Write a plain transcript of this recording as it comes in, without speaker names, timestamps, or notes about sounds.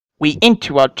we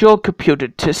interrupt your computer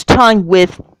test time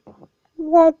with...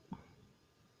 Well,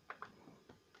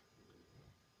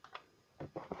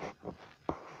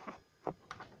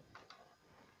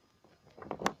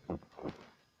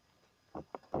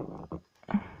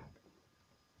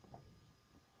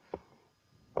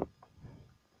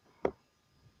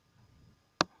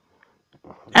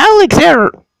 Alex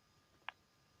error.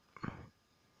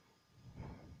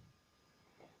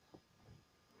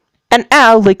 And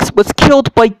Alex was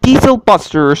killed by diesel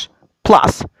busters.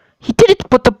 Plus, he didn't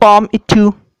put the bomb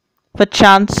into the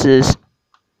chances.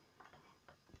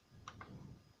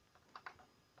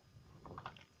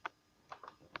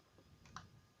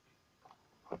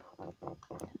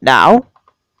 Now,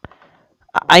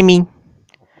 I mean,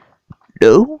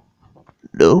 no,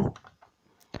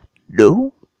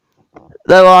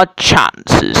 there are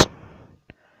chances.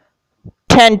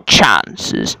 10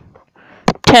 chances.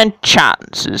 10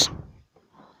 chances.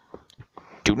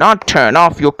 Do not turn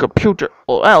off your computer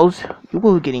or else you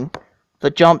will be getting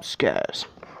the jump scares.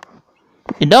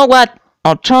 You know what?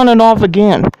 I'll turn it off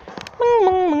again.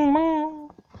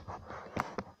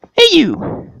 Hey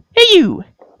you! Hey you!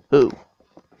 Who?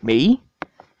 Me?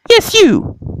 Yes,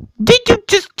 you! Did you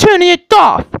just turn it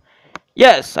off?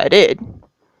 Yes, I did.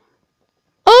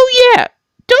 Oh yeah!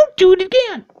 Don't do it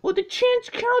again, or the chance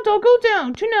count will go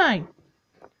down to 9.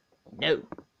 No,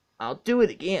 I'll do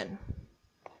it again.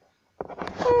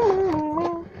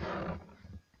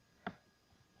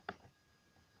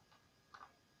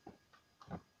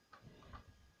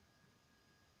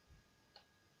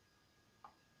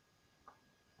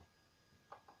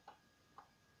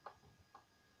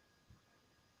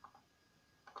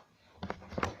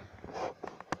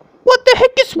 What the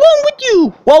heck is wrong with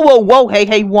you? Whoa,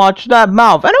 hey, watch that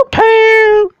mouth. I don't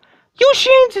care. Your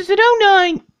chances at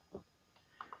 09.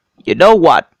 You know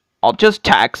what? I'll just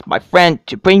text my friend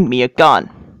to bring me a gun.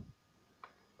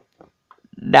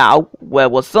 Now, where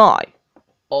was I?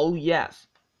 Oh yes,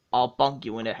 I'll bunk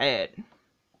you in the head.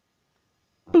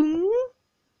 Boom.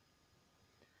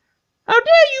 How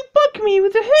dare you bunk me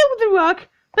with the head with a rock?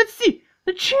 Let's see,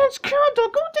 the chance count will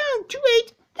go down to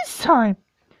 8 this time.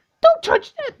 Don't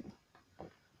touch that.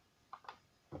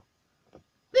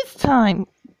 This time,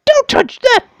 don't touch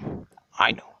that.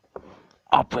 I know.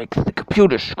 I'll break the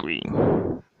computer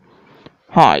screen.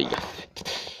 Hi.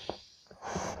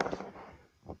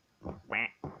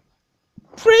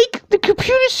 Break the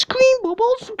computer screen will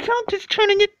also count as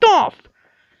turning it off.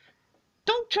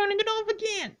 Don't turn it off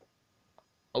again.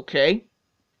 Okay,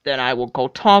 then I will go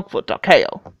talk for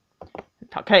Takeo.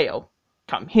 Takeo,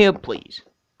 come here please.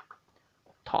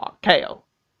 Takeo,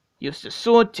 use the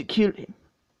sword to kill him.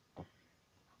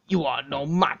 You are no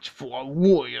match for a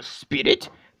warrior spirit.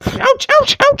 Ouch,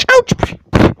 ouch, ouch, ouch.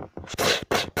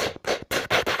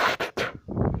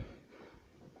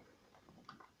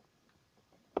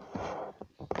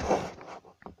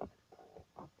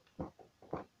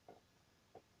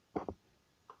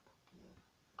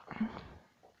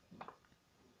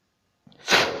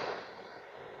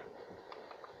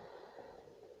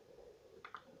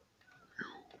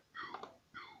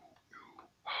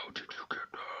 How did you get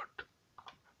that?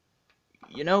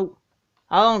 You know,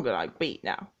 how long will I be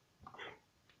now?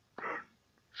 Then,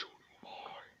 so do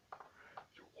I.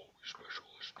 You always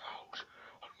specialist now,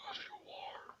 unless you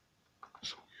are.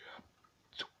 So yeah,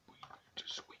 so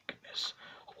weakness, weakness,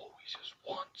 always is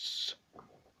once.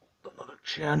 Another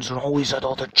chance and always had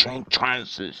other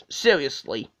chances.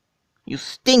 Seriously, you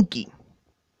stinky.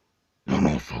 And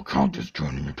also count as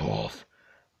turning it off.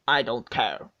 I don't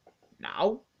care.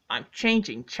 Now, I'm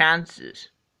changing chances.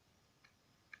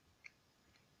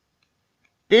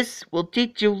 This will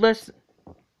teach you a lesson.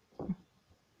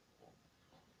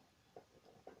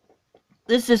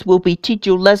 Will be teach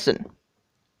you a lesson.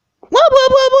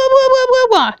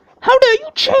 Wah. How dare you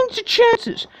change the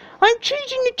chances? I'm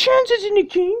changing the chances in the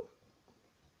game.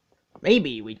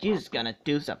 Maybe we just gonna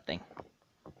do something.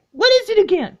 What is it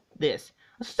again? This.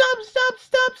 Stop.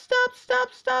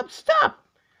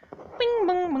 Bing,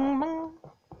 bong, bong, bong.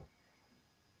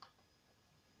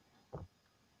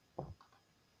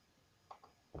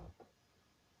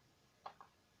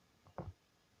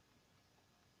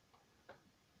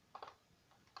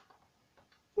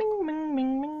 Bing, bing,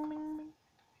 bing, bing, bing.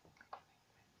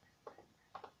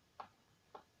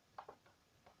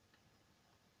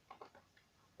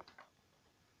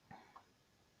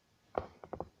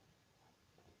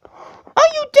 Are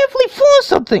you definitely for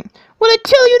something? When I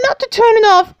tell you not to turn it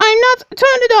off, I'm not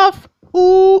turn it off.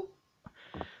 Ooh.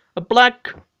 A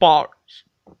black bar.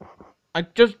 I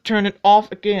just turned it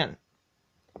off again.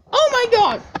 Oh my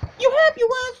god! You have your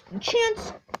last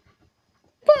chance.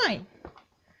 Fine.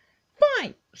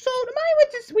 So the man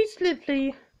with the sweet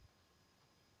slippy.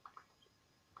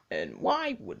 And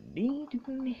why would he do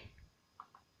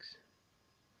next?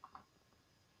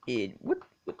 And what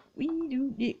would we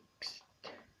do next?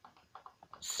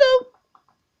 So,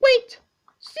 wait,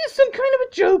 is this some kind of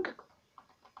a joke?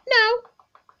 No,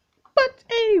 but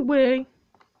anyway.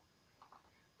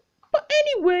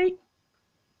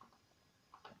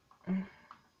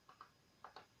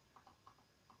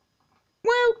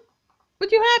 Well,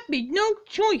 but you have me no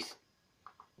choice.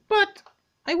 But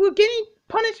I will get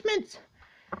punishments.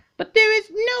 But there is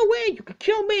no way you could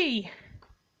kill me.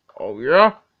 Oh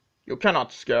yeah? You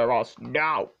cannot scare us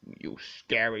now, you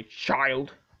scary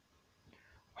child.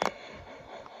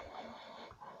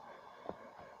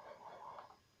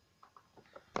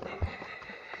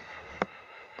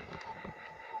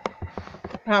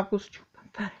 That was too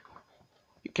pathetic.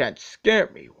 You can't scare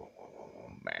me,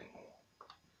 man.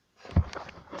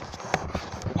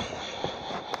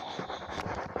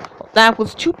 That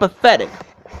was too pathetic.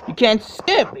 You can't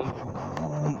scare me.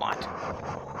 What?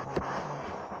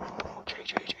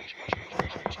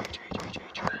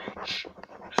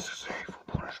 This is a evil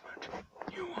punishment.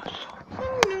 You want some?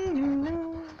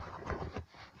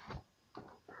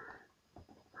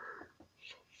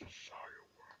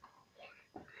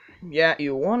 Yeah,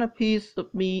 you want a piece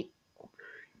of me?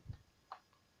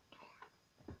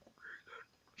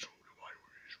 So do I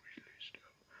wish release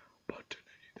them, but then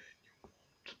anything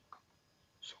you want.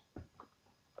 So,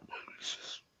 this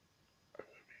is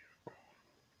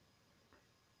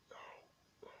now,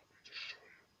 let me just show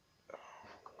you.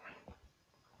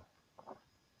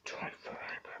 Time for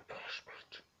hyper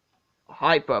punishment.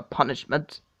 Hyper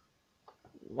punishment?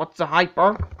 What's a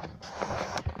hyper?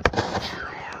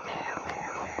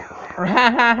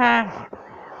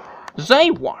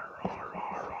 Say what?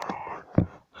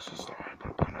 This is the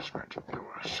hyper punishment. You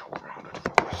are so grounded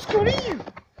for Scream!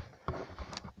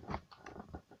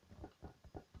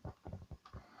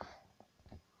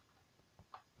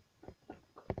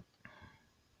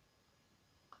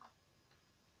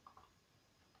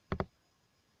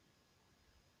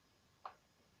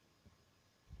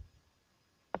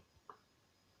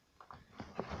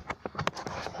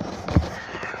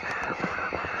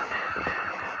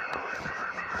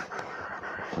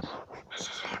 This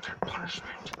is hyper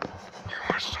punishment. You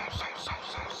are so.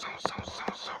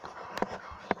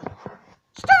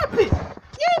 Stop it!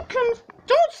 Here comes.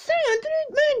 Don't say under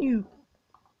the menu.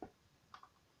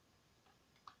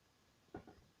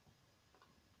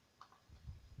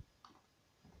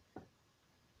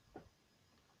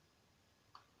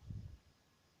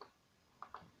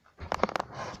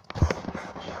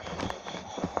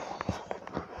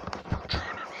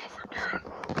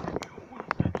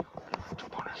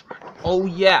 Oh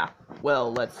yeah.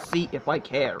 Well, let's see if I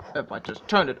care. If I just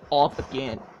turn it off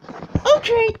again.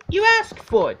 Okay, you asked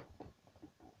for it.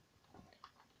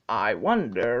 I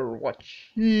wonder what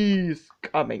she's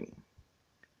coming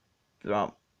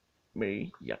from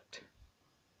me yet.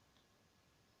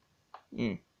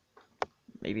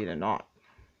 Maybe they're not.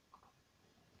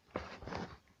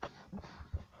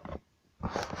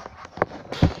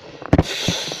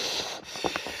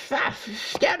 Ah,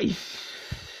 scary.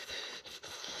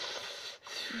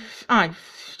 I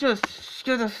just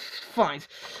find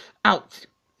out.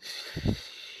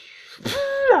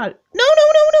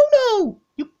 No!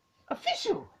 You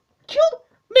official killed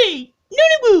me,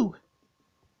 Nunu.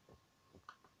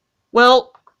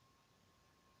 Well,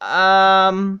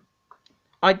 I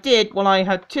did when I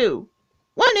had two.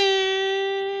 One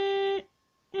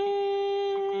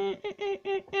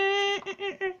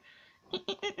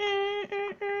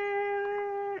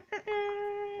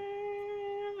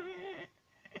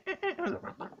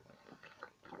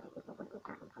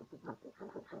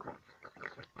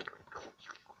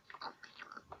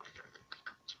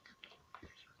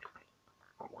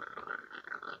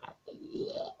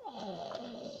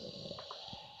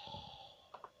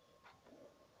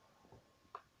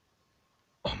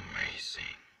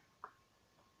Amazing.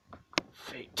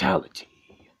 Fatality.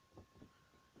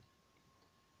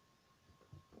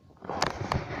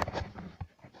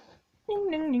 Ding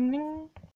ding ding.